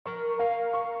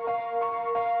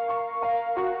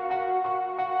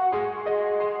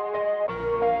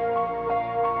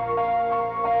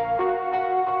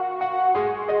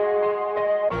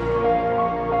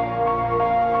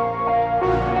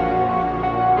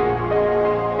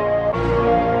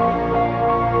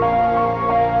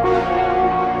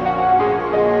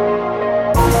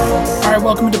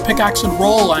welcome to Pickaxe and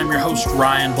Roll. I'm your host,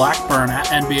 Ryan Blackburn, at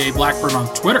NBA Blackburn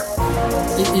on Twitter.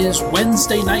 It is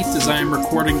Wednesday night as I am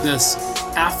recording this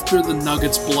after the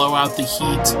Nuggets blow out the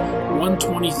Heat,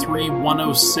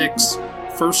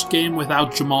 123-106. First game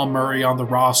without Jamal Murray on the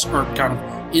roster, or kind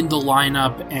of in the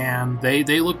lineup, and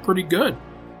they look pretty good.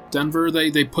 Denver,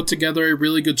 they put together a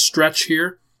really good stretch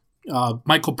here.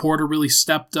 Michael Porter really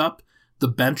stepped up. The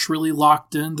bench really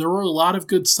locked in. There were a lot of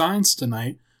good signs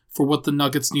tonight for what the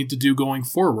Nuggets need to do going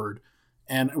forward.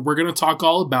 And we're going to talk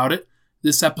all about it.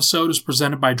 This episode is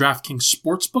presented by DraftKings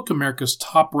Sportsbook, America's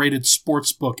top-rated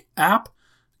sportsbook app.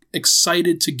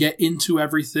 Excited to get into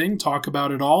everything, talk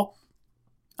about it all.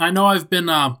 I know I've been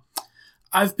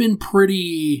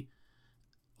pretty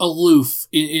aloof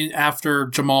after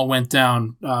Jamal went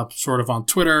down, sort of on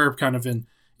Twitter, kind of in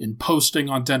posting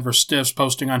on Denver Stiffs,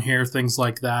 posting on here, things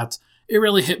like that. It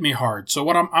really hit me hard. So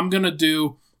what I'm going to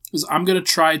do is I'm going to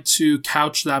try to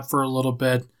couch that for a little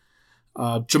bit.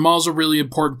 Jamal's a really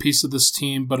important piece of this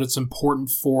team, but it's important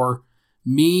for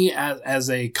me as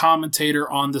a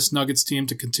commentator on this Nuggets team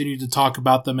to continue to talk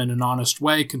about them in an honest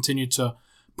way, continue to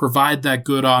provide that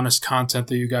good, honest content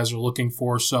that you guys are looking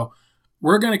for. So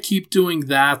we're going to keep doing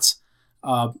that.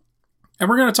 And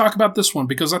we're going to talk about this one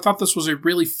because I thought this was a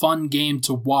really fun game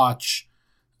to watch.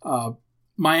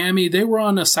 Miami, they were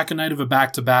on a second night of a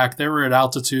back-to-back. They were at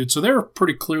altitude, so they were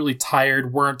pretty clearly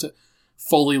tired, weren't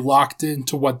fully locked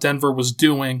into what Denver was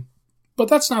doing. But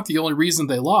that's not the only reason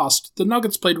they lost. The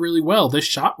Nuggets played really well. They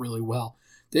shot really well.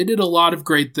 They did a lot of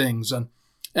great things. And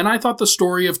I thought the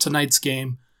story of tonight's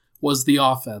game was the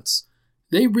offense.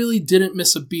 They really didn't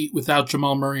miss a beat without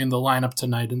Jamal Murray in the lineup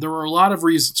tonight, and there were a lot of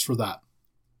reasons for that.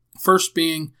 First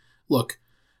being, look,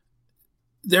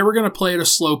 they were going to play at a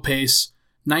slow pace.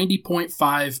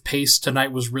 90.5 pace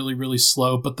tonight was really, really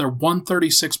slow, but their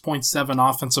 136.7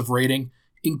 offensive rating,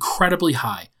 incredibly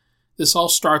high. This all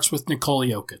starts with Nikola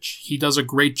Jokić. He does a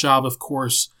great job, of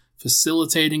course,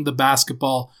 facilitating the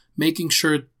basketball, making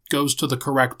sure it goes to the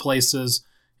correct places,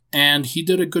 and he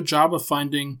did a good job of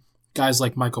finding guys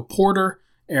like Michael Porter,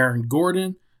 Aaron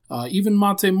Gordon, even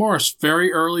Monte Morris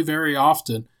very early, very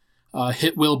often.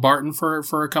 Hit Will Barton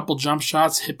for a couple jump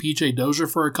shots, hit PJ Dozier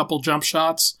for a couple jump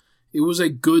shots. It was a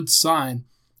good sign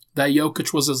that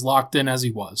Jokić was as locked in as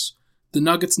he was. The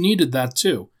Nuggets needed that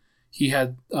too. He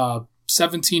had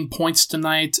 17 points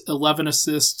tonight, 11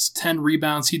 assists, 10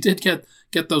 rebounds. He did get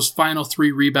those final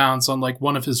 3 rebounds on like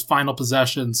one of his final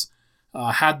possessions.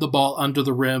 Had the ball under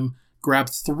the rim,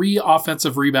 grabbed 3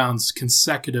 offensive rebounds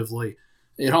consecutively.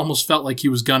 It almost felt like he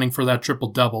was gunning for that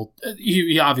triple-double.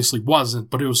 He obviously wasn't,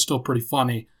 but it was still pretty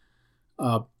funny.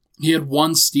 He had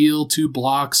 1 steal, 2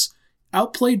 blocks.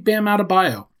 Outplayed Bam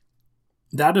Adebayo.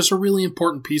 That is a really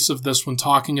important piece of this when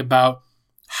talking about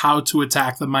how to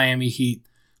attack the Miami Heat.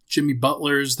 Jimmy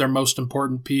Butler's their most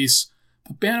important piece.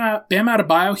 But Bam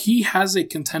Adebayo, he has a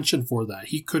contention for that.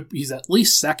 He's at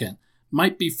least second.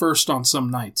 Might be first on some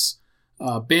nights.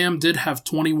 Bam did have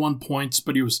 21 points,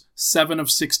 but he was 7 of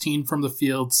 16 from the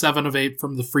field, 7 of 8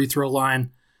 from the free throw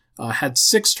line. Had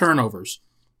 6 turnovers.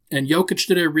 And Jokić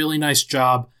did a really nice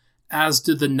job, as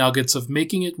did the Nuggets, of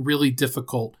making it really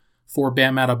difficult for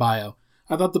Bam Adebayo.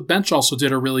 I thought the bench also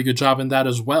did a really good job in that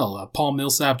as well. Paul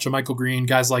Millsap, JaMychal Green,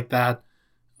 guys like that.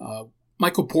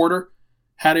 Michael Porter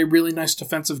had a really nice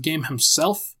defensive game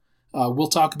himself. We'll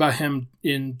talk about him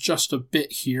in just a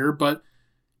bit here, but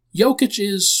Jokić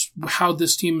is how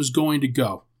this team is going to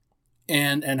go.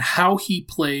 And how he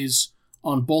plays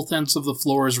on both ends of the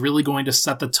floor is really going to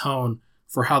set the tone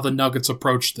for how the Nuggets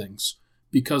approach things.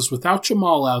 Because without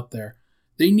Jamal out there,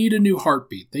 they need a new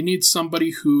heartbeat. They need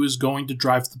somebody who is going to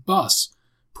drive the bus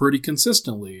pretty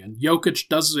consistently. And Jokić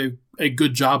does a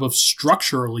good job of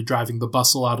structurally driving the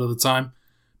bus a lot of the time,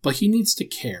 but he needs to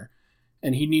care.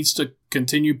 And he needs to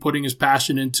continue putting his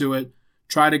passion into it,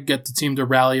 try to get the team to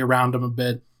rally around him a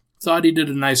bit. Thought he did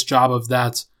a nice job of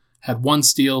that. Had 1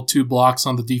 steal, 2 blocks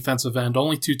on the defensive end,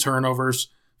 only 2 turnovers.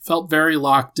 Felt very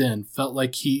locked in. Felt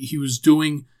like he was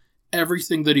doing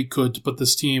everything that he could to put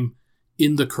this team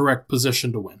in the correct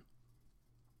position to win.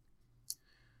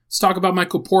 Let's talk about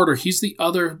Michael Porter. He's the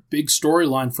other big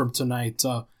storyline from tonight.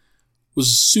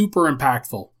 Was super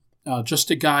impactful.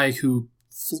 Just a guy who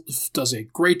does a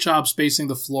great job spacing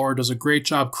the floor, does a great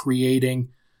job creating.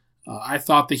 I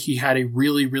thought that he had a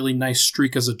really, really nice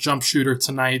streak as a jump shooter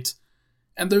tonight.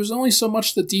 And there's only so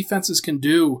much that defenses can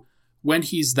do when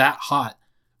he's that hot.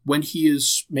 When he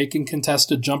is making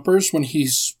contested jumpers, when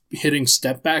he's hitting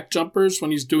step-back jumpers,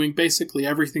 when he's doing basically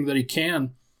everything that he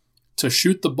can to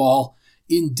shoot the ball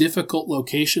in difficult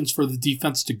locations for the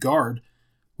defense to guard,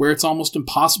 where it's almost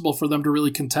impossible for them to really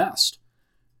contest.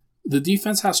 The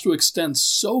defense has to extend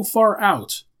so far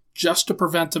out just to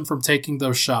prevent him from taking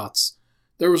those shots.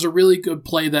 There was a really good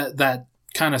play that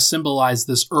kind of symbolized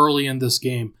this early in this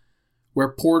game, where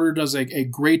Porter does a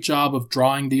great job of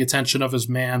drawing the attention of his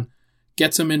man,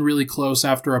 gets him in really close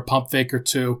after a pump fake or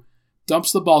two,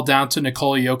 dumps the ball down to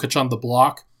Nikola Jokić on the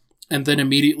block, and then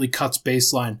immediately cuts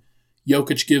baseline.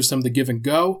 Jokić gives him the give and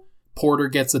go. Porter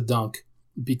gets a dunk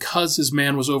because his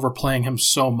man was overplaying him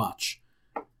so much.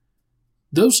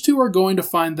 Those two are going to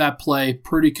find that play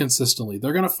pretty consistently.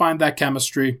 They're going to find that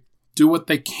chemistry, do what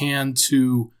they can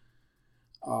to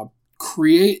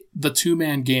create the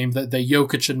two-man game that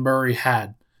Jokić and Murray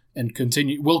had and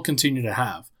will continue to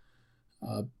have.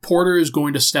 Porter is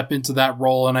going to step into that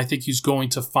role, and I think he's going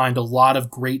to find a lot of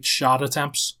great shot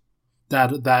attempts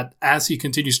that as he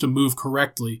continues to move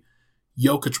correctly,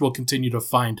 Jokić will continue to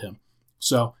find him.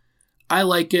 So I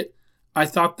like it. I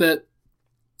thought that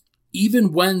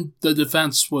even when the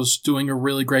defense was doing a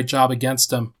really great job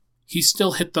against him, he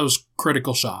still hit those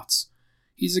critical shots.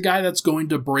 He's a guy that's going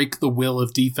to break the will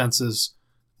of defenses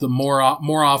the more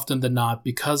often than not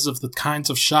because of the kinds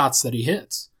of shots that he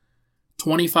hits.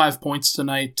 25 points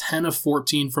tonight, 10 of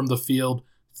 14 from the field,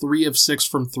 3 of 6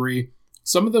 from 3.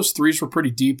 Some of those threes were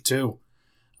pretty deep too.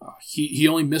 He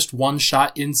only missed one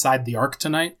shot inside the arc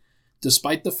tonight,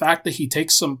 despite the fact that he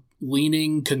takes some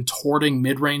leaning, contorting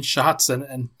mid-range shots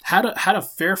and had a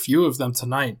fair few of them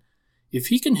tonight. If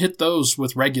he can hit those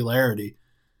with regularity,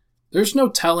 there's no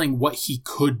telling what he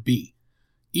could be.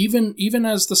 Even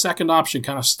as the second option,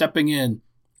 kind of stepping in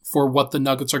for what the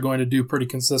Nuggets are going to do pretty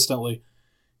consistently,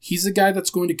 he's a guy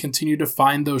that's going to continue to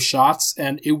find those shots,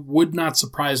 and it would not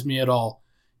surprise me at all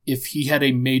if he had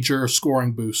a major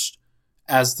scoring boost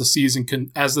as the season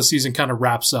kind of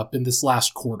wraps up in this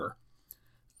last quarter.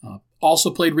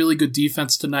 Also played really good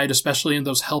defense tonight, especially in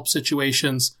those help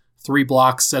situations. 3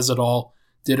 blocks says it all.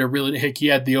 He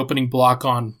had the opening block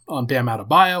on Bam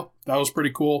Adebayo. That was pretty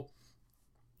cool.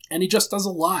 And he just does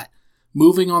a lot.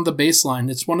 Moving on the baseline.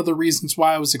 It's one of the reasons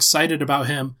why I was excited about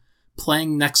him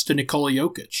playing next to Nikola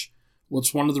Jokić.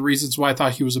 It's one of the reasons why I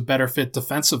thought he was a better fit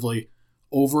defensively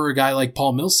over a guy like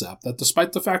Paul Millsap. That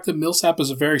despite the fact that Millsap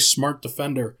is a very smart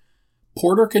defender,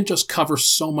 Porter can just cover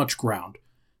so much ground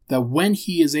that when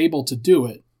he is able to do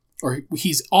it, or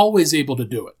he's always able to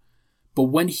do it, but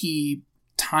when he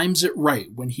times it right,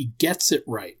 when he gets it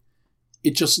right,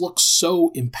 it just looks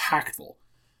so impactful.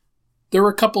 There were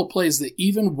a couple of plays that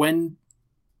even when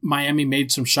Miami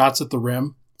made some shots at the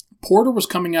rim, Porter was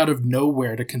coming out of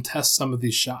nowhere to contest some of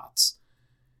these shots.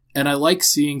 And I like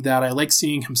seeing that. I like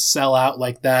seeing him sell out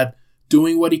like that,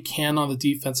 doing what he can on the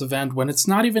defensive end when it's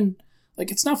not even,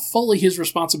 it's not fully his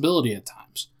responsibility at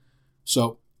times.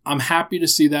 So I'm happy to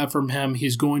see that from him.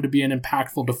 He's going to be an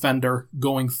impactful defender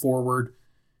going forward.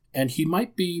 And he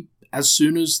might be as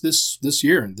soon as this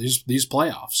year in these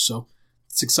playoffs. So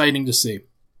it's exciting to see.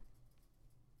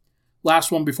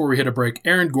 Last one before we hit a break.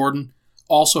 Aaron Gordon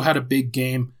also had a big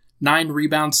game. 9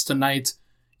 rebounds tonight.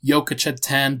 Jokić had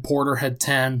 10. Porter had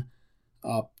 10.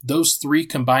 Those 3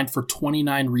 combined for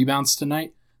 29 rebounds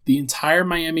tonight. The entire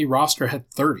Miami roster had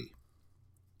 30.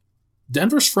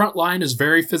 Denver's front line is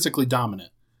very physically dominant.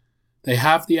 They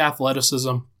have the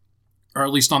athleticism, or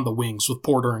at least on the wings with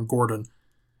Porter and Gordon.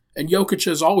 And Jokić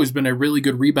has always been a really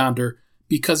good rebounder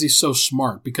because he's so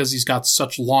smart, because he's got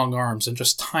such long arms and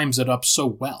just times it up so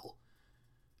well.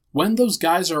 When those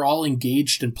guys are all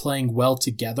engaged and playing well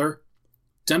together,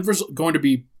 Denver's going to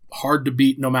be hard to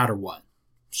beat no matter what.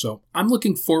 So I'm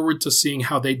looking forward to seeing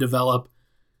how they develop.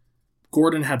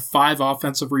 Gordon had 5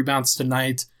 offensive rebounds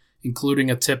tonight,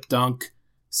 including a tip dunk,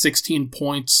 16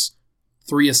 points,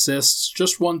 3 assists,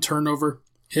 just 1 turnover,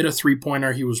 hit a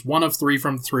 3-pointer. He was 1 of 3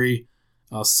 from 3,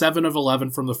 7 of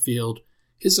 11 from the field.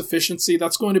 His efficiency,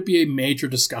 that's going to be a major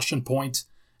discussion point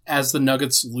as the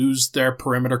Nuggets lose their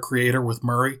perimeter creator with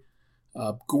Murray.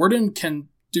 Gordon can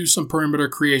do some perimeter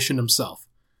creation himself.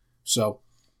 So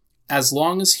as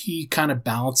long as he kind of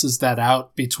balances that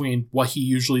out between what he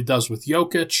usually does with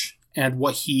Jokić and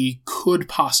what he could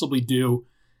possibly do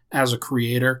as a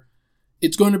creator,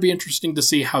 it's going to be interesting to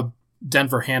see how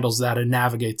Denver handles that and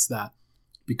navigates that.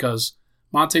 Because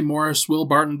Monte Morris, Will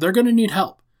Barton, they're going to need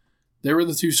help. They were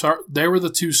the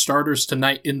two starters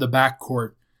tonight in the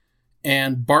backcourt,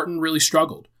 and Barton really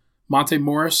struggled. Monte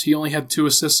Morris, he only had 2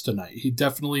 assists tonight. He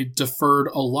definitely deferred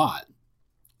a lot.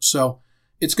 So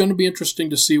it's going to be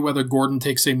interesting to see whether Gordon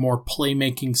takes a more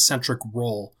playmaking-centric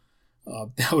role.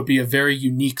 That would be a very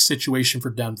unique situation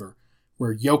for Denver,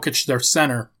 where Jokić, their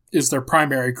center, is their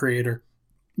primary creator.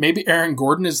 Maybe Aaron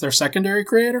Gordon is their secondary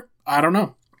creator? I don't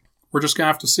know. We're just going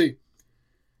to have to see.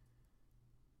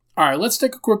 All right, let's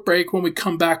take a quick break. When we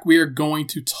come back, we are going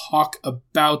to talk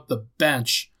about the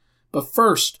bench. But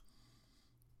first,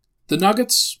 the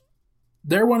Nuggets,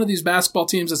 they're one of these basketball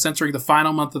teams that's entering the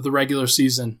final month of the regular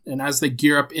season. And as they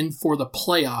gear up in for the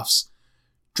playoffs,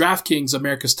 DraftKings,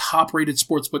 America's top-rated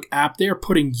sportsbook app, they are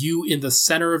putting you in the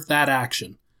center of that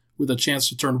action with a chance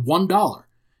to turn $1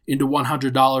 into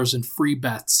 $100 in free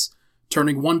bets.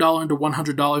 Turning $1 into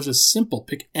 $100 is simple.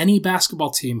 Pick any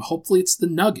basketball team, hopefully it's the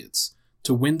Nuggets,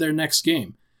 to win their next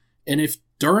game. And if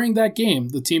during that game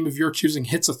the team of your choosing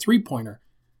hits a three-pointer,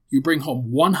 you bring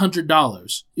home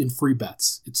 $100 in free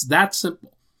bets. It's that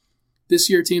simple. This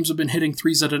year teams have been hitting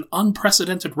threes at an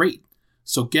unprecedented rate,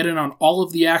 so get in on all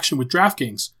of the action with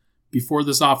DraftKings before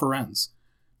this offer ends.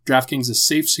 DraftKings is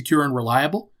safe, secure, and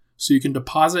reliable, so you can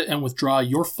deposit and withdraw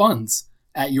your funds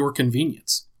at your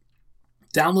convenience.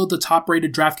 Download the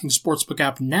top-rated DraftKings Sportsbook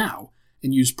app now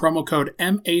and use promo code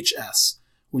MHS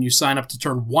when you sign up to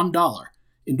turn $1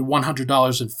 into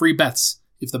 $100 in free bets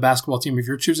if the basketball team of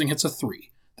your choosing hits a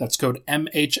three. That's code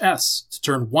MHS to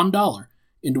turn $1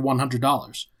 into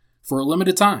 $100. For a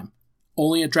limited time,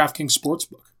 only at DraftKings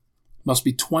Sportsbook. Must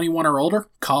be 21 or older,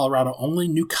 Colorado only,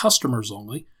 new customers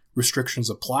only. Restrictions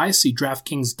apply. See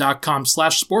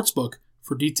DraftKings.com/sportsbook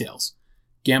for details.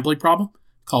 Gambling problem?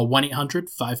 Call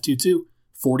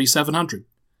 1-800-522-4700.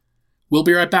 We'll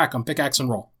be right back on Pickaxe and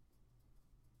Roll.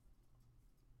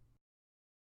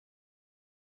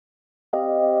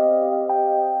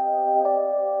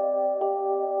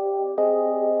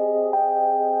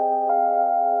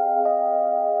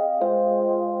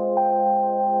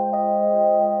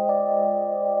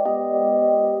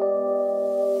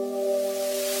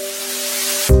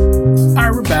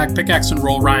 We're back. Pickaxe and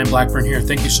Roll. Ryan Blackburn here.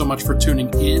 Thank you so much for tuning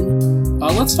in.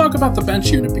 Let's talk about the bench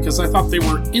unit because I thought they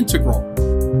were integral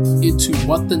into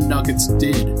what the Nuggets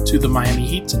did to the Miami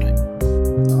Heat tonight.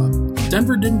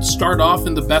 Denver didn't start off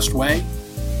in the best way.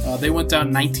 They went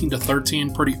down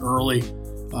 19-13 pretty early.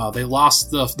 They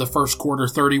lost the first quarter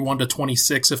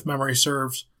 31-26 if memory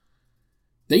serves.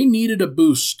 They needed a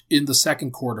boost in the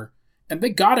second quarter, and they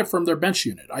got it from their bench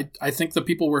unit. I think the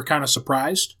people were kind of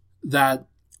surprised that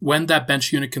when that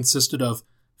bench unit consisted of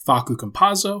Facu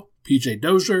Campazzo, PJ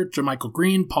Dozier, JaMychal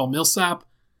Green, Paul Millsap,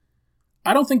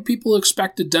 I don't think people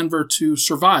expected Denver to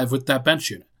survive with that bench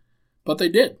unit, but they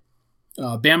did.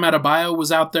 Bam Adebayo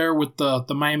was out there with the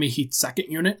Miami Heat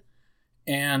second unit,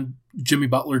 and Jimmy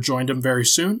Butler joined him very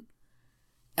soon.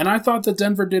 And I thought that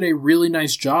Denver did a really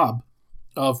nice job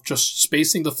of just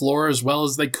spacing the floor as well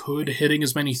as they could, hitting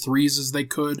as many threes as they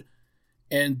could,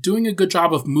 and doing a good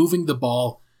job of moving the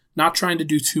ball, not trying to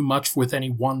do too much with any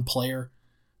one player.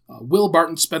 Will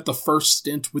Barton spent the first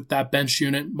stint with that bench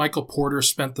unit. Michael Porter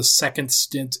spent the second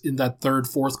stint in that third,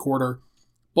 fourth quarter.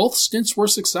 Both stints were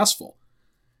successful.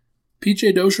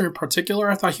 PJ Dozier in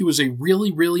particular, I thought he was a really,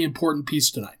 really important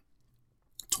piece tonight.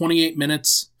 28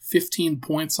 minutes, 15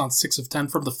 points on 6 of 10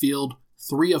 from the field,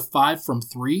 3 of 5 from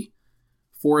 3,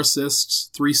 4 assists,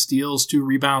 3 steals, 2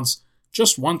 rebounds,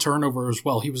 just 1 turnover as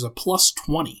well. He was a plus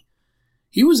 20.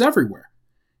 He was everywhere.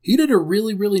 He did a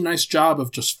really, really nice job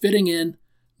of just fitting in,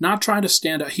 not trying to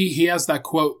stand out. He has that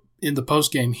quote in the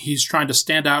postgame. He's trying to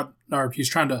stand out, or he's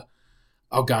trying to,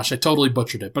 oh gosh, I totally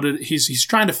butchered it, but he's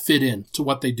trying to fit in to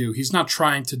what they do. He's not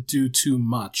trying to do too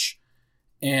much.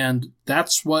 And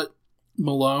that's what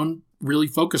Malone really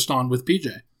focused on with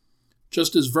PJ.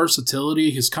 Just his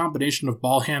versatility, his combination of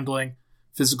ball handling,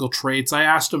 physical traits. I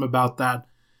asked him about that.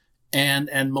 And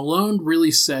Malone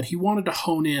really said he wanted to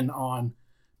hone in on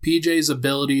PJ's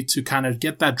ability to kind of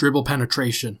get that dribble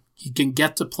penetration. He can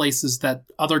get to places that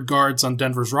other guards on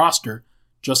Denver's roster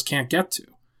just can't get to.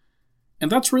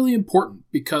 And that's really important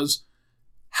because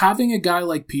having a guy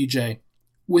like PJ,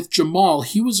 with Jamal,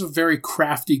 he was a very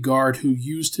crafty guard who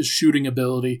used his shooting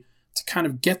ability to kind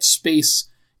of get space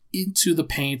into the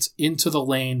paint, into the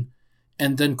lane,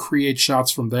 and then create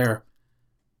shots from there.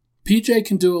 PJ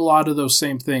can do a lot of those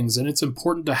same things, and it's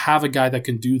important to have a guy that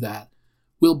can do that.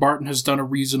 Will Barton has done a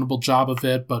reasonable job of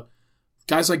it, but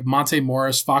guys like Monte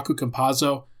Morris, Facu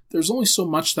Campazzo, there's only so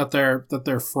much that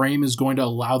their frame is going to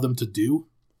allow them to do.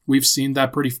 We've seen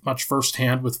that pretty much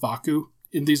firsthand with Facu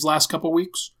in these last couple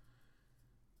weeks.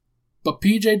 But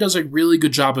PJ does a really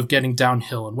good job of getting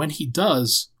downhill, and when he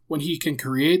does, when he can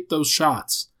create those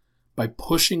shots by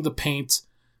pushing the paint,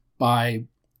 by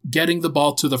getting the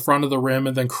ball to the front of the rim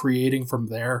and then creating from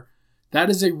there, that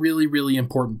is a really, really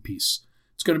important piece.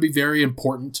 It's going to be very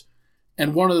important.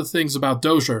 And one of the things about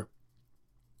Dozier,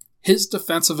 his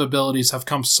defensive abilities have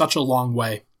come such a long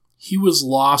way. He was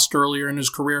lost earlier in his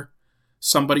career,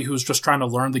 somebody who was just trying to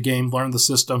learn the game, learn the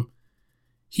system.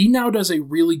 He now does a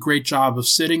really great job of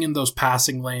sitting in those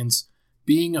passing lanes,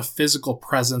 being a physical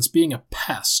presence, being a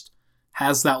pest,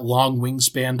 has that long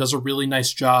wingspan, does a really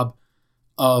nice job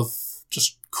of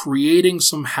just creating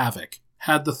some havoc.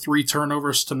 Had the 3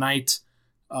 turnovers tonight,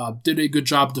 did a good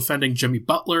job defending Jimmy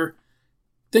Butler,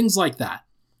 things like that.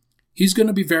 He's going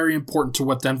to be very important to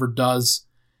what Denver does,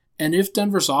 and if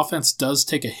Denver's offense does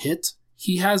take a hit,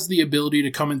 he has the ability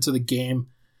to come into the game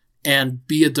and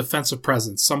be a defensive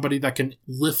presence, somebody that can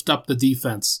lift up the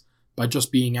defense by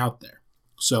just being out there.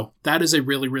 So that is a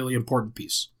really, really important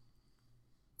piece.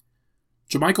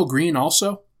 JaMychal Green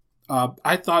also,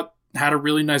 I thought had a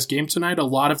really nice game tonight. A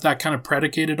lot of that kind of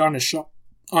predicated on his shot.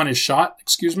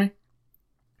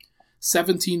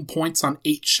 17 points on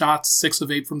 8 shots, 6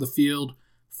 of 8 from the field,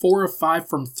 4 of 5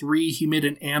 from 3. He made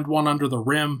an and one under the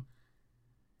rim.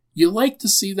 You like to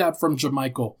see that from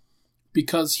JaMychal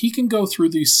because he can go through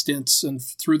these stints and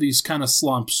through these kind of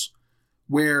slumps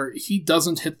where he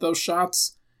doesn't hit those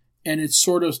shots, and it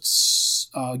sort of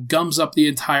gums up the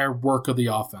entire work of the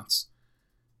offense.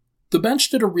 The bench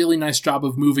did a really nice job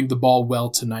of moving the ball well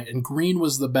tonight, and Green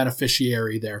was the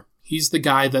beneficiary there. He's the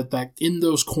guy that in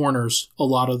those corners, a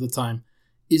lot of the time,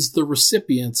 is the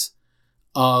recipient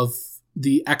of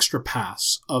the extra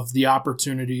pass, of the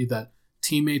opportunity that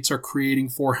teammates are creating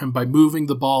for him by moving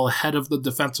the ball ahead of the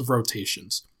defensive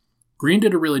rotations. Green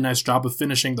did a really nice job of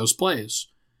finishing those plays.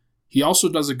 He also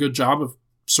does a good job of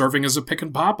serving as a pick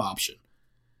and pop option.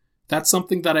 That's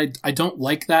something that I don't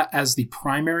like that as the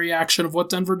primary action of what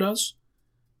Denver does.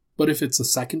 But if it's a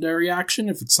secondary action,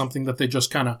 if it's something that they just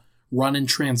kind of run in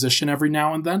transition every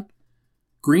now and then,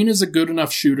 Green is a good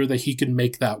enough shooter that he can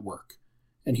make that work.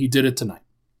 And he did it tonight.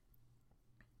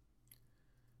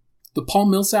 The Paul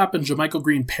Millsap and JaMychal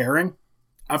Green pairing,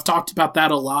 I've talked about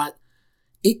that a lot.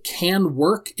 It can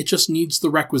work, it just needs the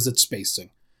requisite spacing.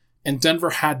 And Denver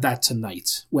had that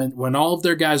tonight. When all of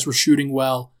their guys were shooting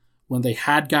well, when they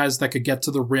had guys that could get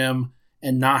to the rim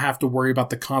and not have to worry about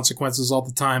the consequences all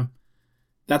the time,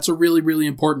 that's a really, really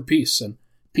important piece. And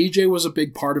PJ was a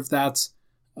big part of that.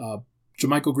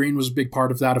 JaMychal Green was a big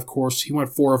part of that, of course. He went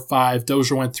 4 of 5.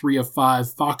 Dozier went 3 of 5.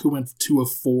 Facu went 2 of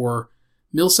 4.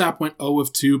 Millsap went 0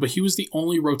 of 2, but he was the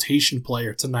only rotation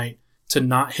player tonight to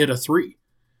not hit a 3.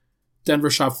 Denver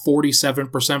shot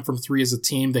 47% from 3 as a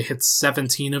team. They hit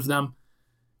 17 of them.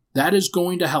 That is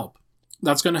going to help.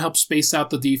 That's going to help space out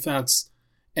the defense,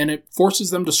 and it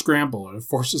forces them to scramble. It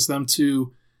forces them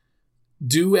to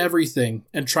do everything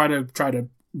and try to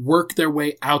work their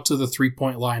way out to the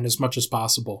 3-point line as much as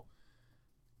possible.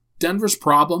 Denver's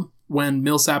problem when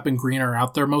Millsap and Green are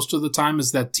out there most of the time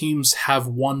is that teams have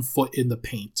 1 foot in the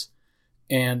paint.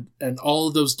 And all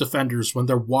of those defenders, when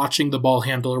they're watching the ball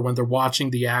handler, when they're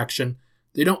watching the action,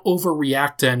 they don't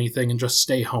overreact to anything and just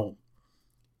stay home.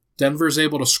 Denver is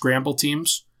able to scramble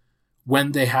teams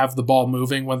when they have the ball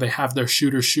moving, when they have their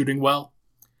shooters shooting well.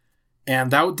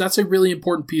 And that's a really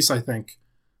important piece, I think,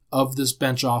 of this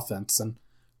bench offense. And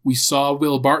we saw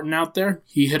Will Barton out there.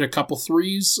 He hit a couple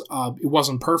threes. It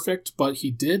wasn't perfect, but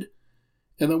he did.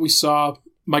 And then we saw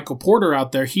Michael Porter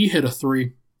out there. He hit a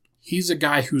 3. He's a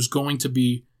guy who's going to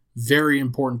be very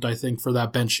important, I think, for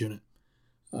that bench unit.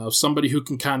 Somebody who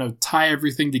can kind of tie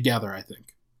everything together, I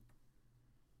think.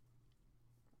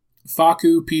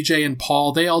 Facu, PJ, and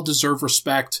Paul, they all deserve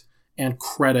respect and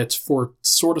credit for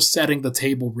sort of setting the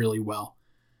table really well.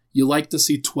 You like to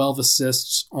see 12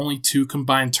 assists, only 2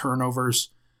 combined turnovers.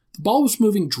 The ball was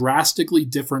moving drastically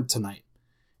different tonight.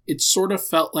 It sort of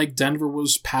felt like Denver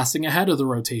was passing ahead of the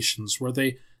rotations, where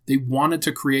they wanted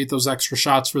to create those extra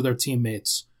shots for their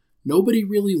teammates. Nobody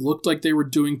really looked like they were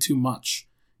doing too much.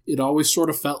 It always sort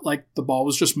of felt like the ball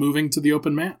was just moving to the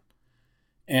open man.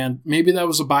 And maybe that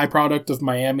was a byproduct of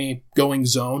Miami going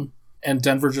zone and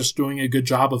Denver just doing a good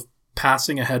job of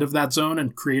passing ahead of that zone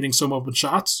and creating some open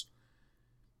shots.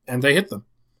 And they hit them.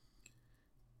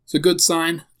 It's a good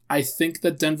sign. I think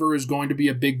that Denver is going to be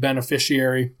a big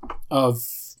beneficiary of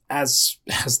as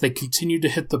they continue to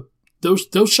hit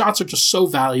those shots are just so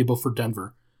valuable for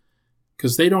Denver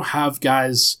because they don't have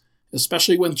guys,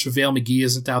 especially when JaVale McGee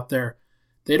isn't out there,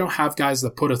 they don't have guys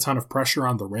that put a ton of pressure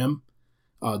on the rim.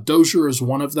 Dozier is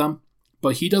one of them,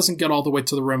 but he doesn't get all the way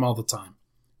to the rim all the time.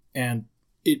 And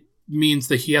it means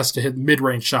that he has to hit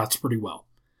mid-range shots pretty well.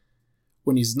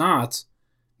 When he's not,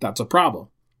 that's a problem.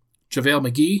 JaVale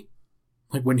McGee,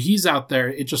 like when he's out there,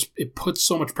 it puts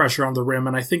so much pressure on the rim,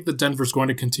 and I think that Denver's going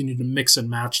to continue to mix and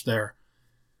match there.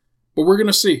 But we're going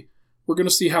to see. We're going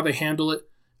to see how they handle it.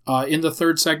 In the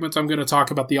third segment, I'm going to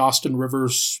talk about the Austin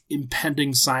Rivers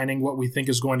impending signing, what we think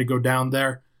is going to go down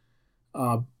there.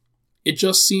 It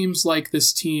just seems like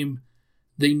this team,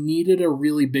 they needed a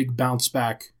really big bounce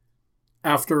back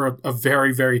after a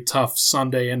very, very tough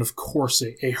Sunday and, of course,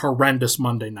 a horrendous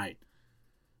Monday night.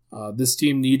 This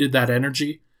team needed that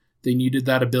energy. They needed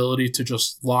that ability to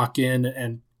just lock in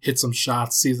and hit some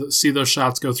shots, see those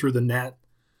shots go through the net.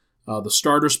 The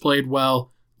starters played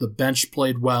well. The bench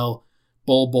played well.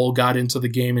 Bol got into the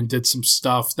game and did some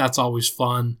stuff. That's always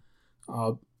fun.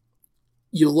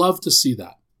 You love to see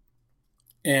that.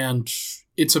 And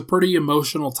it's a pretty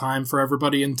emotional time for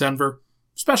everybody in Denver,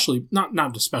 especially,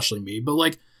 not especially me, but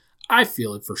like I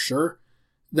feel it for sure,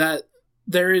 that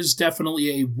there is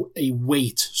definitely a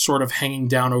weight sort of hanging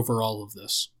down over all of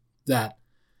this. That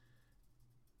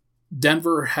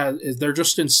Denver they're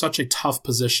just in such a tough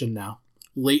position now,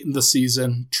 late in the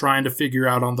season, trying to figure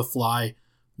out on the fly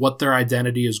what their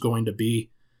identity is going to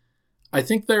be. I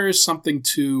think there is something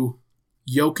to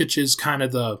Jokić is kind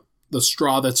of the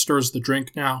straw that stirs the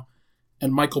drink now,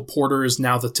 and Michael Porter is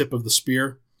now the tip of the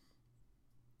spear.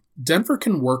 Denver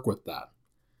can work with that.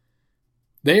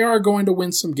 They are going to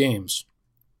win some games,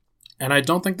 and I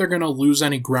don't think they're going to lose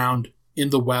any ground in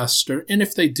the West, and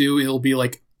if they do, it'll be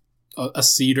like a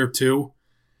seed or two.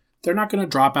 They're not going to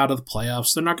drop out of the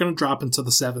playoffs. They're not going to drop into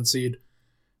the 7 seed,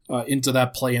 into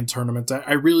that play-in tournament.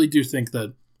 I really do think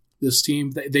that this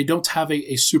team, they don't have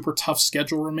a super tough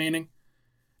schedule remaining.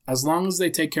 As long as they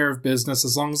take care of business,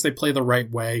 as long as they play the right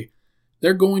way,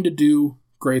 they're going to do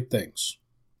great things.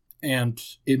 And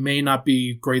it may not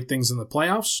be great things in the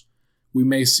playoffs. We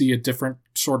may see a different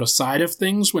sort of side of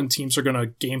things when teams are going to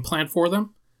game plan for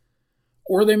them.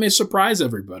 Or they may surprise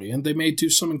everybody, and they may do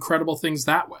some incredible things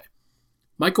that way.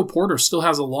 Michael Porter still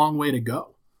has a long way to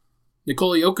go.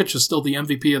 Nikola Jokić is still the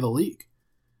MVP of the league.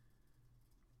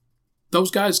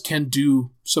 Those guys can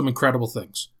do some incredible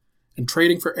things. And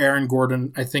trading for Aaron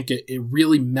Gordon, I think it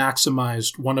really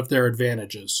maximized one of their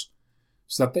advantages.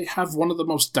 So that they have one of the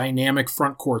most dynamic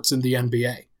front courts in the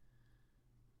NBA.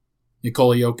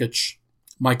 Nikola Jokić,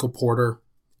 Michael Porter,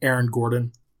 Aaron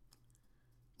Gordon.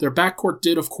 Their backcourt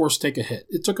did, of course, take a hit.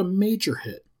 It took a major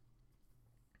hit.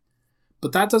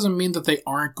 But that doesn't mean that they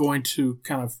aren't going to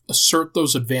kind of assert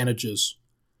those advantages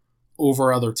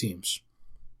over other teams.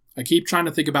 I keep trying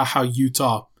to think about how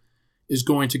Utah is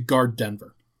going to guard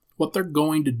Denver. What they're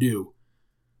going to do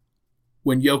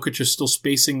when Jokić is still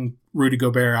spacing Rudy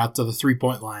Gobert out to the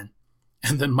three-point line.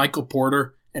 And then Michael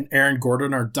Porter and Aaron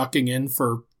Gordon are ducking in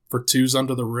for twos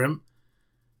under the rim.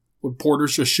 When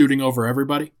Porter's just shooting over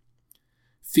everybody.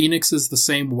 Phoenix is the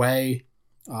same way.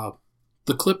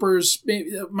 The Clippers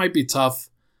might be tough.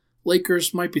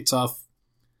 Lakers might be tough.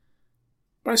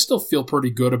 But I still feel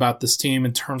pretty good about this team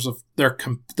in terms of their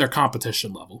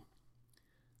competition level.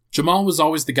 Jamal was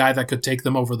always the guy that could take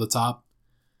them over the top.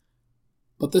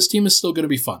 But this team is still going to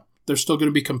be fun. They're still going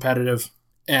to be competitive.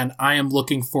 And I am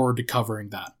looking forward to covering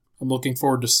that. I'm looking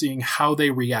forward to seeing how they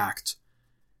react.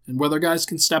 And whether guys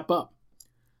can step up.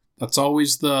 That's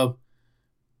always the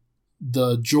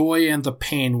joy and the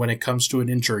pain when it comes to an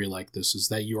injury like this, is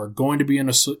that you are going to be in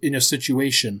a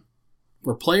situation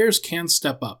where players can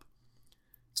step up.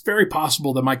 It's very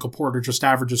possible that Michael Porter just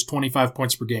averages 25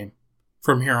 points per game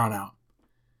from here on out.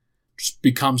 Just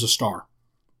becomes a star.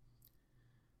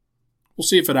 We'll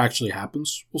see if it actually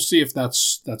happens. We'll see if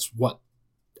that's what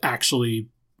actually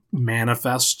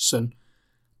manifests, and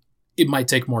it might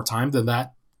take more time than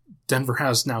that. Denver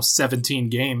has now 17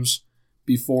 games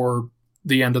before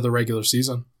the end of the regular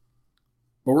season.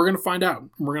 But we're going to find out.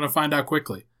 We're going to find out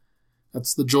quickly.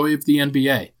 That's the joy of the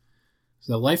NBA.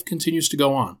 So life continues to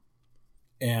go on.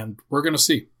 And we're going to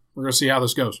see. We're going to see how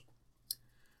this goes.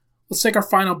 Let's take our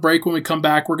final break. When we come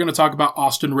back, we're going to talk about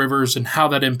Austin Rivers and how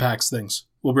that impacts things.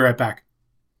 We'll be right back.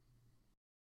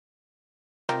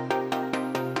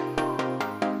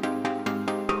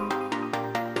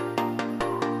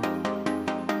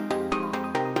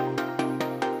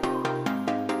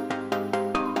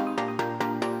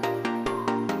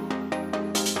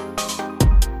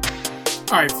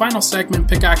 All right, final segment,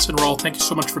 Pickaxe and Roll. Thank you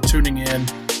so much for tuning in.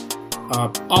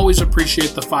 Always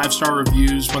appreciate the 5-star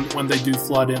reviews when they do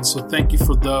flood in, so thank you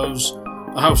for those.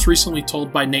 I was recently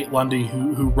told by Nate Lundy,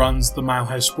 who runs the Mile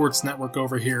High Sports Network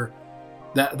over here,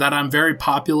 that I'm very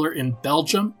popular in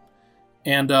Belgium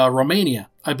and Romania,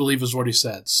 I believe is what he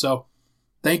said. So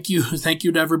thank you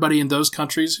to everybody in those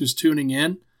countries who's tuning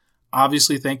in.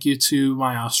 Obviously, thank you to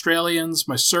my Australians,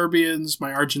 my Serbians,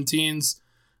 my Argentines,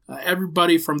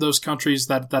 everybody from those countries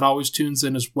that always tunes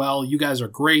in as well. You guys are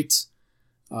great.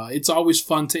 It's always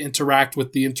fun to interact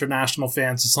with the international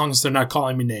fans as long as they're not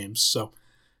calling me names. So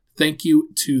thank you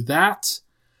to that.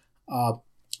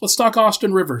 Let's talk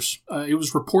Austin Rivers. It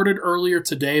was reported earlier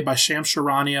today by Shams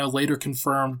Charania, later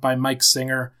confirmed by Mike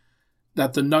Singer,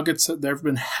 that the Nuggets, they've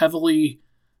been heavily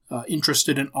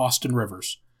interested in Austin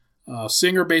Rivers.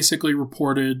 Singer basically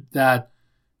reported that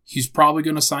he's probably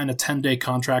going to sign a 10-day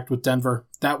contract with Denver.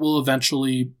 That will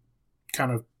eventually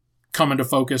kind of come into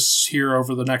focus here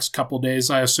over the next couple days,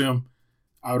 I assume.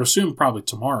 I would assume probably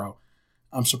tomorrow.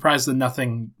 I'm surprised that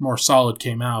nothing more solid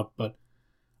came out, but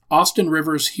Austin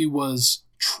Rivers, he was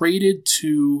traded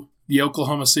to the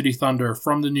Oklahoma City Thunder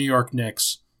from the New York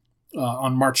Knicks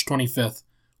on March 25th,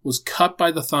 was cut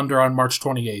by the Thunder on March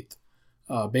 28th,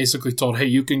 basically told, hey,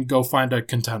 you can go find a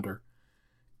contender.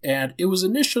 And it was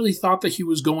initially thought that he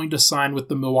was going to sign with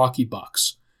the Milwaukee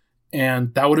Bucks,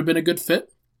 and that would have been a good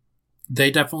fit.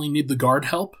 They definitely need the guard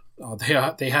help.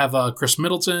 They have Chris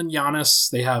Middleton, Giannis,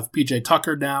 they have PJ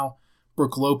Tucker now,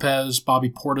 Brook Lopez, Bobby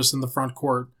Portis in the front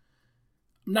court.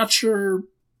 I'm not sure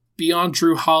beyond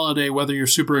Drew Holiday whether you're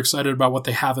super excited about what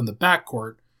they have in the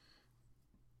backcourt.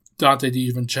 Dante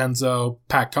DiVincenzo,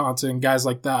 Pat Connaughton, guys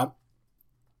like that.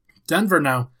 Denver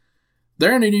now,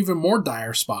 they're in an even more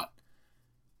dire spot.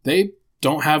 They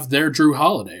don't have their Drew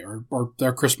Holiday or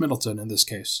their Chris Middleton in this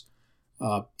case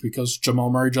because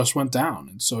Jamal Murray just went down.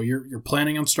 And so you're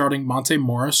planning on starting Monte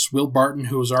Morris, Will Barton,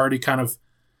 who was already kind of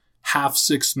half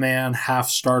sixth man, half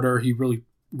starter. He really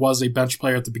was a bench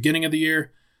player at the beginning of the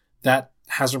year. That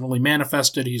hasn't really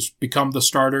manifested. He's become the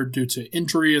starter due to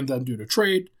injury and then due to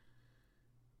trade.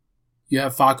 You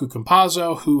have Facu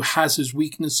Campazzo, who has his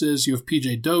weaknesses. You have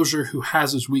PJ Dozier, who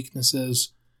has his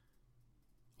weaknesses.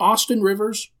 Austin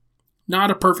Rivers, not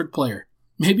a perfect player.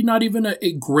 Maybe not even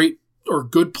a great or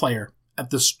good player at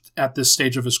this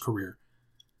stage of his career.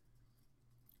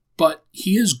 But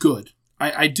he is good.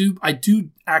 I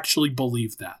do actually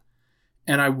believe that.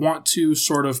 And I want to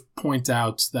sort of point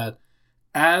out that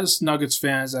as Nuggets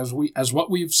fans, as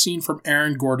what we've seen from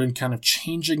Aaron Gordon kind of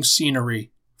changing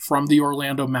scenery from the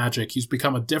Orlando Magic, he's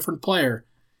become a different player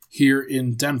here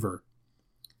in Denver.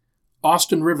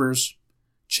 Austin Rivers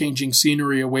changing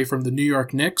scenery away from the New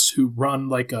York Knicks, who run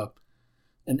like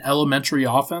an elementary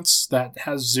offense that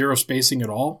has zero spacing at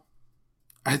all.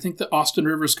 I think that Austin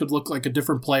Rivers could look like a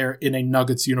different player in a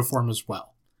Nuggets uniform as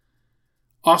well.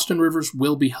 Austin Rivers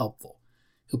will be helpful.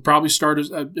 He'll probably start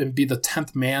and be the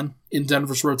 10th man in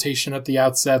Denver's rotation at the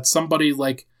outset. Somebody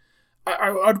like,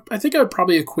 I think I would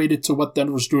probably equate it to what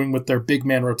Denver's doing with their big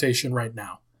man rotation right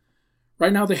now.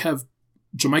 Right now they have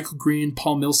JaMychal Green,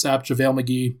 Paul Millsap, JaVale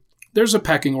McGee. There's a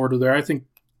pecking order there. I think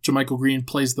JaMychal Green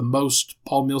plays the most.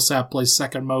 Paul Millsap plays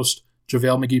second most.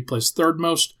 JaVale McGee plays third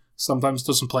most. Sometimes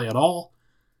doesn't play at all.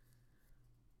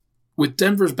 With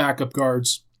Denver's backup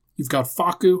guards, you've got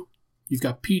Facu, you've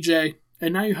got PJ,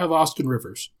 and now you have Austin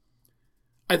Rivers.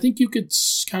 I think you could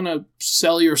kind of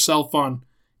sell yourself on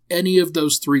any of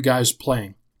those three guys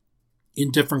playing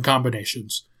in different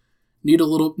combinations. Need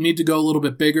to go a little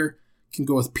bit bigger. Can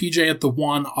go with PJ at the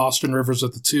 1, Austin Rivers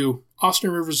at the 2.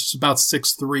 Austin Rivers is about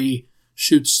 6'3",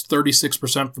 shoots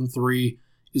 36% from 3,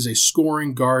 is a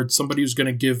scoring guard, somebody who's going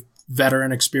to give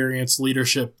veteran experience,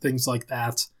 leadership, things like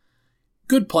that.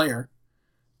 Good player.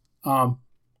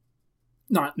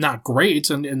 Not great,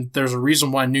 and there's a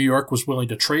reason why New York was willing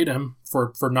to trade him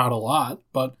for not a lot,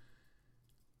 but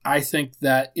I think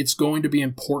that it's going to be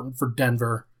important for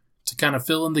Denver to kind of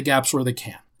fill in the gaps where they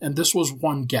can. And this was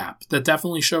one gap that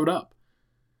definitely showed up.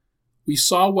 We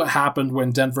saw what happened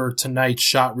when Denver tonight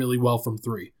shot really well from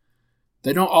 3.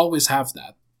 They don't always have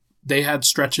that. They had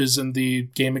stretches in the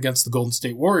game against the Golden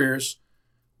State Warriors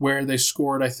where they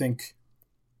scored, I think,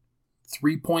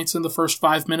 3 points in the first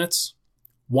 5 minutes,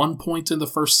 1 point in the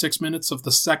first 6 minutes of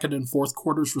the second and fourth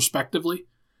quarters, respectively.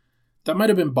 That might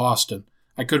have been Boston.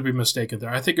 I could be mistaken there.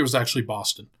 I think it was actually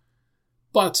Boston.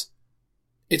 But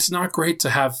it's not great to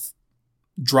have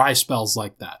dry spells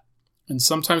like that. And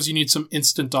sometimes you need some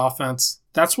instant offense.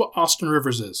 That's what Austin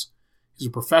Rivers is. He's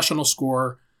a professional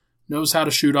scorer, knows how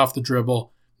to shoot off the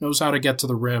dribble, knows how to get to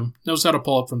the rim, knows how to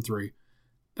pull up from 3.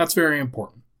 That's very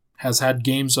important. Has had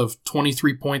games of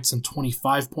 23 points and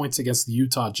 25 points against the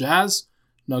Utah Jazz.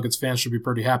 Nuggets fans should be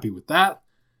pretty happy with that.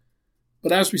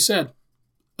 But as we said,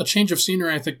 a change of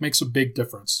scenery, I think, makes a big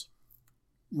difference.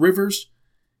 Rivers,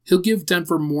 he'll give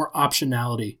Denver more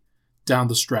optionality down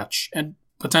the stretch and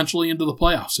potentially into the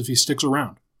playoffs if he sticks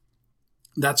around.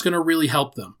 That's going to really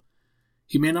help them.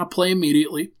 He may not play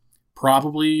immediately,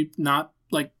 probably not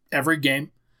like every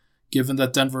game, given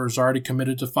that Denver is already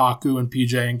committed to Facu and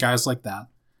PJ and guys like that.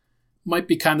 Might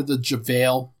be kind of the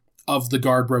JaVale of the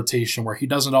guard rotation where he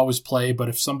doesn't always play, but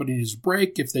if somebody needs a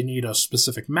break, if they need a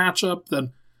specific matchup,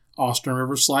 then Austin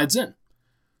Rivers slides in.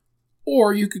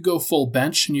 Or you could go full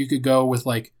bench and you could go with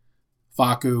like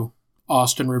Facu,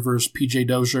 Austin Rivers, PJ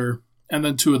Dozier, and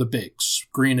then 2 of the bigs,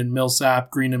 Green and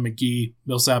Millsap, Green and McGee,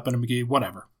 Millsap and McGee,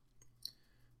 whatever.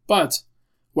 But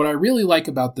What I really like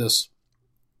about this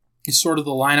is sort of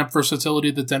the lineup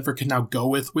versatility that Denver can now go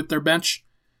with their bench,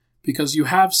 because you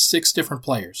have 6 different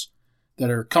players that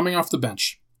are coming off the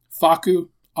bench. Facu,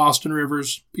 Austin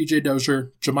Rivers, PJ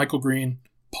Dozier, JaMychal Green,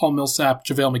 Paul Millsap,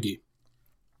 JaVale McGee.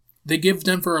 They give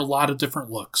Denver a lot of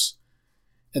different looks.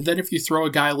 And then if you throw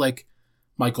a guy like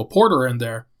Michael Porter in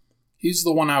there, he's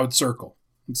the one I would circle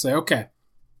and say, okay,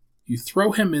 you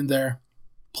throw him in there,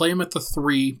 play him at the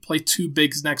 3, play 2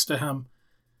 bigs next to him,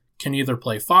 can either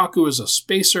play Facu as a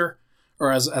spacer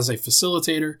or as a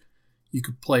facilitator. You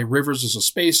could play Rivers as a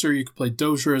spacer, you could play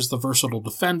Dozier as the versatile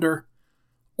defender,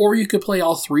 or you could play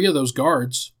all 3 of those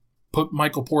guards, put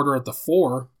Michael Porter at the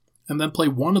 4, and then play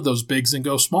one of those bigs and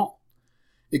go small.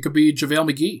 It could be JaVale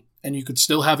McGee, and you could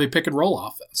still have a pick-and-roll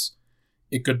offense.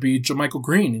 It could be JaMychal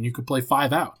Green, and you could play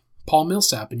 5 out. Paul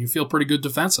Millsap, and you feel pretty good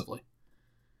defensively.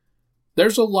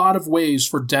 There's a lot of ways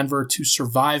for Denver to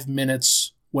survive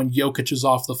minutes when Jokić is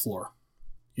off the floor.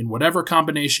 In whatever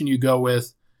combination you go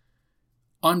with,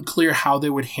 unclear how they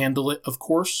would handle it, of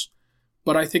course,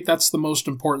 but I think that's the most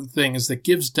important thing, is that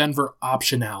gives Denver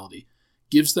optionality,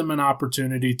 gives them an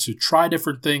opportunity to try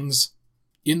different things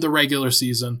in the regular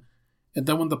season, and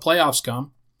then when the playoffs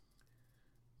come,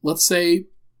 let's say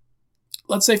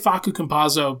Facu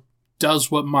Campazzo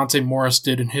does what Monte Morris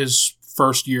did in his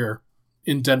first year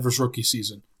in Denver's rookie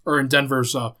season, or in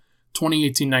Denver's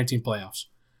 2018-19 playoffs.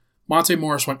 Monte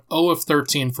Morris went 0 of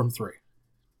 13 from 3.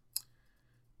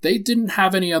 They didn't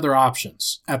have any other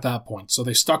options at that point, so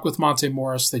they stuck with Monte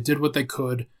Morris. They did what they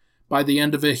could. By the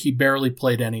end of it, he barely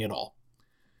played any at all.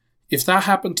 If that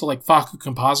happened to like Facu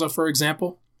Campazzo, for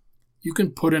example, you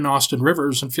can put in Austin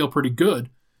Rivers and feel pretty good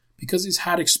because he's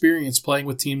had experience playing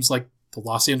with teams like the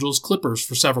Los Angeles Clippers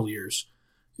for several years,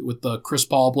 with the Chris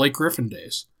Paul, Blake Griffin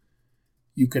days.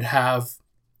 You could have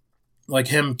like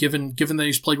him, given that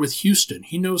he's played with Houston.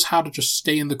 He knows how to just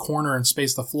stay in the corner and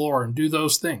space the floor and do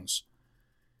those things.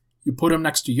 You put him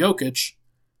next to Jokić,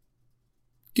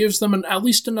 gives them at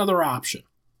least another option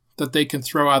that they can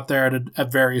throw out there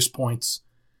at various points.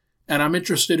 And I'm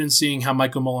interested in seeing how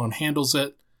Michael Malone handles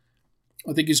it.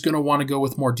 I think he's going to want to go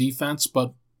with more defense,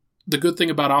 but the good thing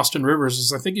about Austin Rivers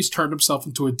is I think he's turned himself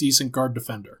into a decent guard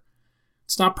defender.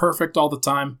 It's not perfect all the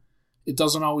time. It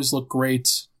doesn't always look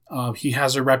great. He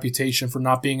has a reputation for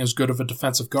not being as good of a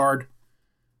defensive guard.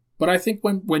 But I think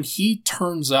when he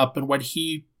turns up and when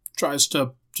he tries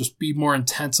to just be more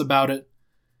intense about it,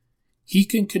 he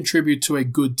can contribute to a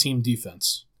good team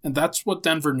defense. And that's what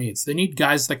Denver needs. They need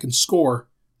guys that can score,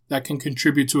 that can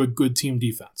contribute to a good team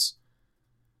defense.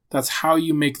 That's how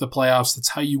you make the playoffs. That's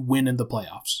how you win in the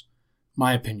playoffs.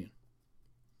 My opinion.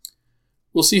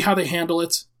 We'll see how they handle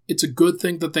it. It's a good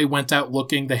thing that they went out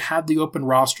looking. They had the open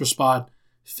roster spot.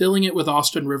 Filling it with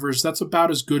Austin Rivers, that's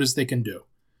about as good as they can do.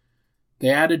 They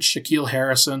added Shaquille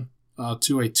Harrison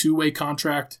to a 2-way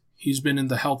contract. He's been in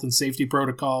the health and safety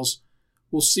protocols.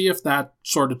 We'll see if that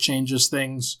sort of changes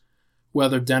things,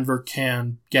 whether Denver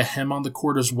can get him on the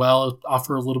court as well,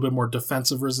 offer a little bit more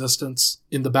defensive resistance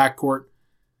in the backcourt.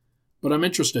 But I'm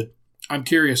interested. I'm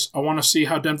curious. I want to see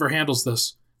how Denver handles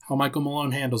this, how Michael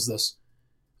Malone handles this.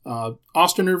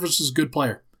 Austin Rivers is a good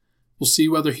player. We'll see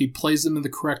whether he plays them in the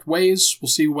correct ways. We'll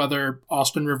see whether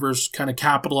Austin Rivers kind of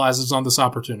capitalizes on this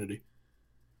opportunity.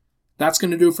 That's going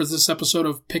to do it for this episode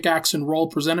of Pickaxe and Roll,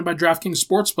 presented by DraftKings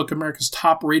Sportsbook, America's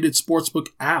top-rated sportsbook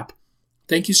app.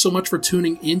 Thank you so much for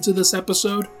tuning into this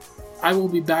episode. I will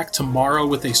be back tomorrow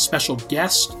with a special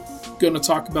guest. Going to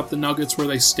talk about the Nuggets, where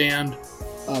they stand,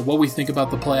 what we think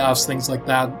about the playoffs, things like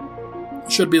that.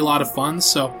 Should be a lot of fun,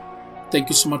 so thank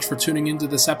you so much for tuning into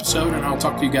this episode, and I'll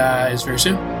talk to you guys very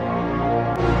soon.